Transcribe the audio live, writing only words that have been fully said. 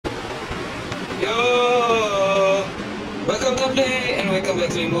Hello play and welcome back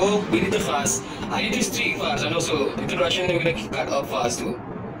to Limbo. We need to fast. I need to streak fast and also the introduction we're gonna cut up fast too.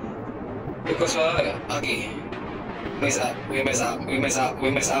 Because okay. Mess up, we mess up, we mess up,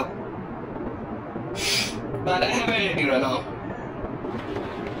 we mess up. But I have an idea right now.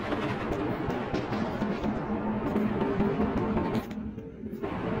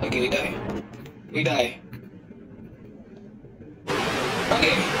 Okay, we die. We die.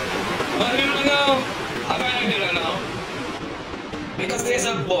 Okay. What do we do now? I have an idea right now. Because there's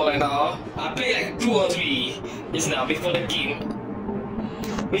a ball right now. I played like 2 or 3 just now before the game.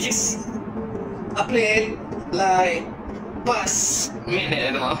 Which is I played like past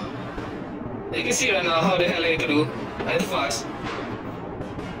minute now. You can see right now how the hell I need to do at fast.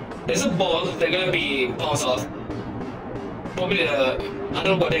 There's a ball that's gonna be bounced off. Probably I don't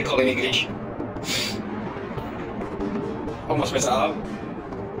know what they call it in English. Almost messed up.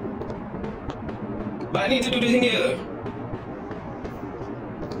 But I need to do this in here.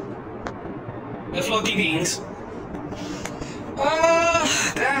 The floating things. Ah,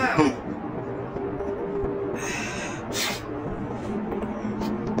 damn.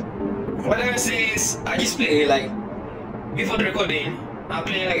 What I say is, I just play like before the recording. I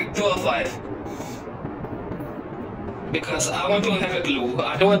play like 2 or 5 because I want to have a clue.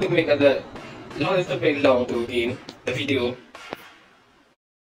 I don't want to make the long to game the video.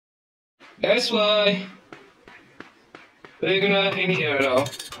 That's why we're gonna hang here now.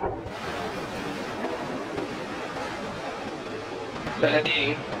 That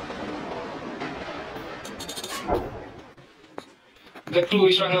thing. The clue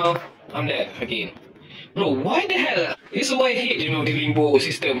is right now. I'm dead again. Bro, why the hell? This is why I hate, the Limbo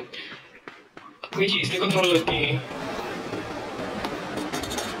system. Which is the controller thing.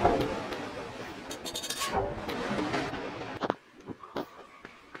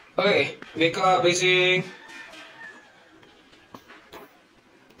 Okay, wake up, basic.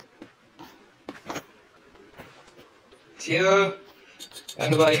 Here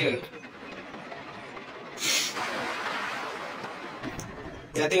and by here.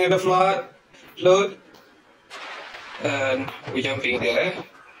 Getting at the float, and we're jumping there,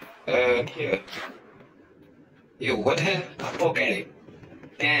 and here. Yo, what the hell? I forgot it.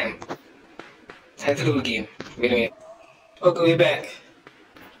 Damn. I have to do it again. Wait a minute. Okay, we're back.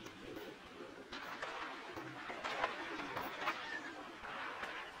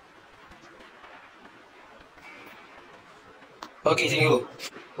 Okay, thank you.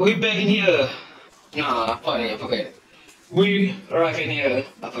 We're back in here. Nah, I forgot it. We arrive in here.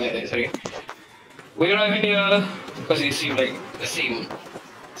 I forgot it, sorry. We arrive in here because it seems like the same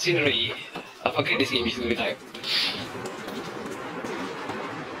scenery. I forget this game is really type.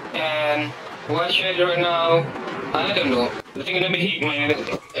 And what should I do right now? I don't know. I think I'm gonna hit my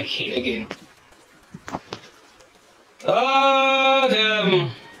hit again.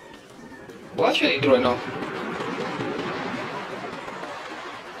 Damn. What should I do right now?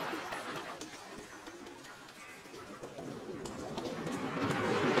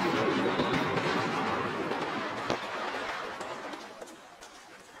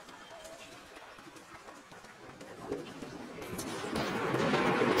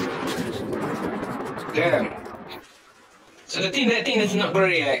 Damn. So that thing is not gonna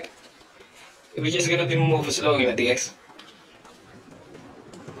react. We're just gonna be move slowly like this.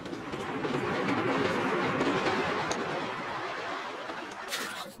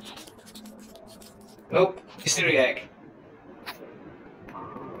 Nope, it still react.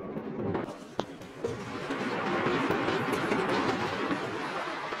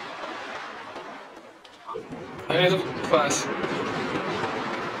 I need to pass.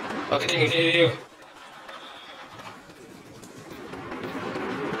 Okay, thank you.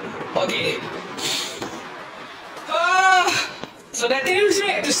 Okay. So that thing is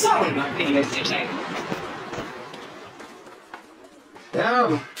react to sound. I think it's just like.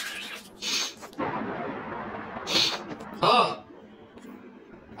 Damn. Oh.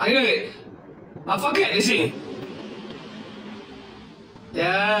 I did it. I forget this thing.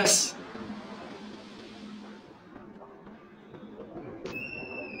 Yes.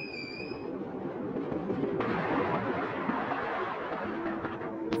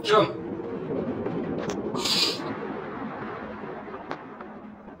 Jump.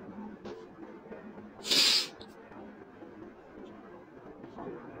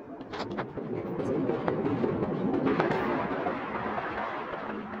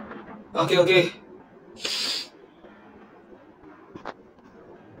 Okay.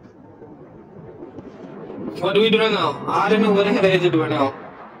 What do we do right now? I don't know what the hell I have to do right now.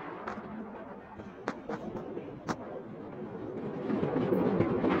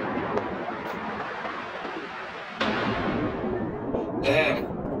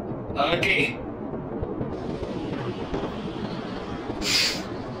 Okay.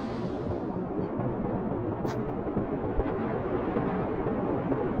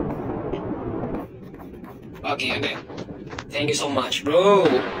 Okay. Thank you so much, bro.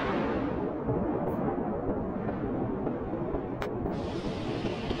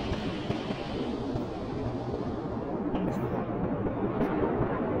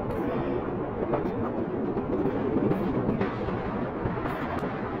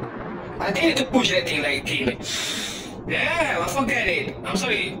 I think I need to push that thing like clean. Yeah, I forget it. I'm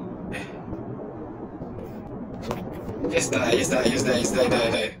sorry. Just die.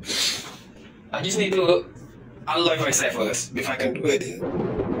 I just need to unlock myself first before I can do it.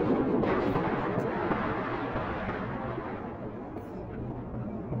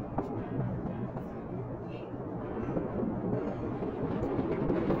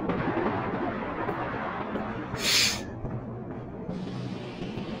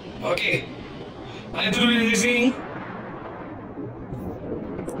 Okay, I have to do this thing.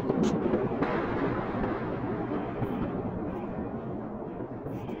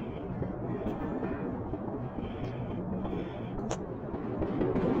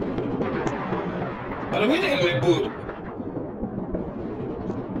 But where the hell my boot?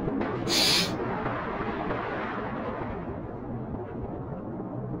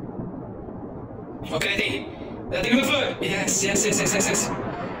 Okay, that thing on the floor. Yes.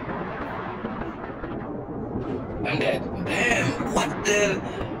 I'm dead. Damn, what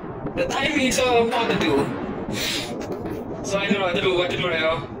the timing is so important to do. So I don't know what to do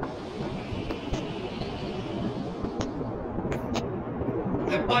now.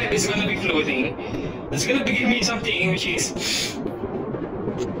 The pipe is gonna be floating. It's gonna be giving me something which is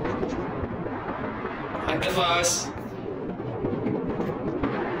at the fast.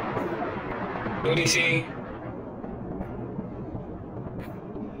 Do this thing.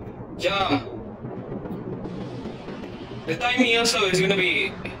 Jump. The timing also is gonna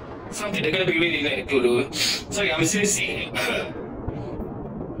be something they're gonna be really like to do. Sorry, I'm seriously.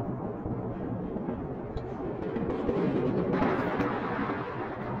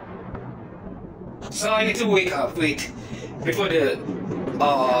 So I need to wait before the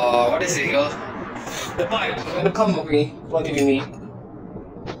what is it called? The pipe gonna come with me, floating with me.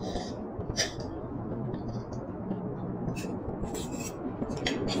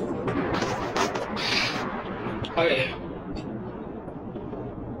 Okay.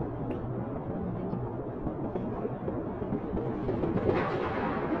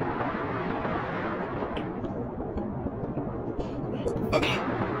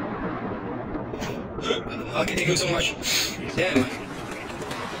 Okay, thank you so much. Damn.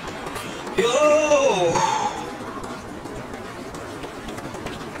 Yo!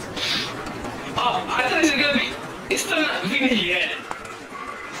 Oh, I thought it was gonna be. It's still not finished yet.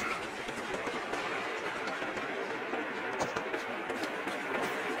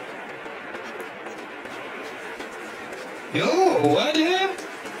 Yo, what the hell?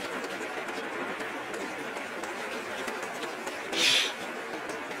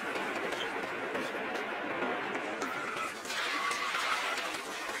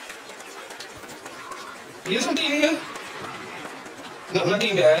 Is something here? No,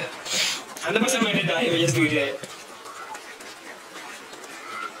 nothing there. And the person might die if I just do that.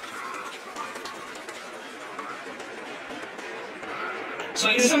 So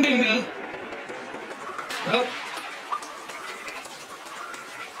is there something there? No?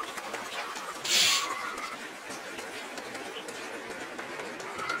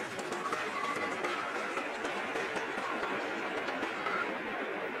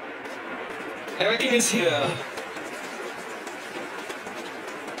 Everything is here.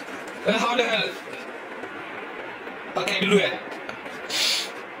 Well, how the hell? Okay, do it.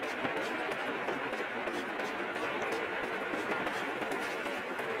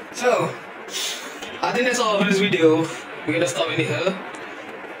 So, I think that's all for this video. We're gonna stop in here.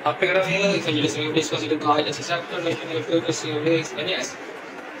 I'll pick it up here. If you just please consider guide and subscribe to make sure you feel to see your videos. And yes,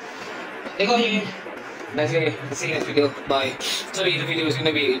 take care here. Nice video. See you next video. Bye. Sorry, the video is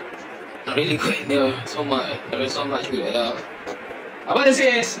gonna be really quick. There was so much. About this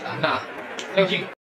is nah. Thank you.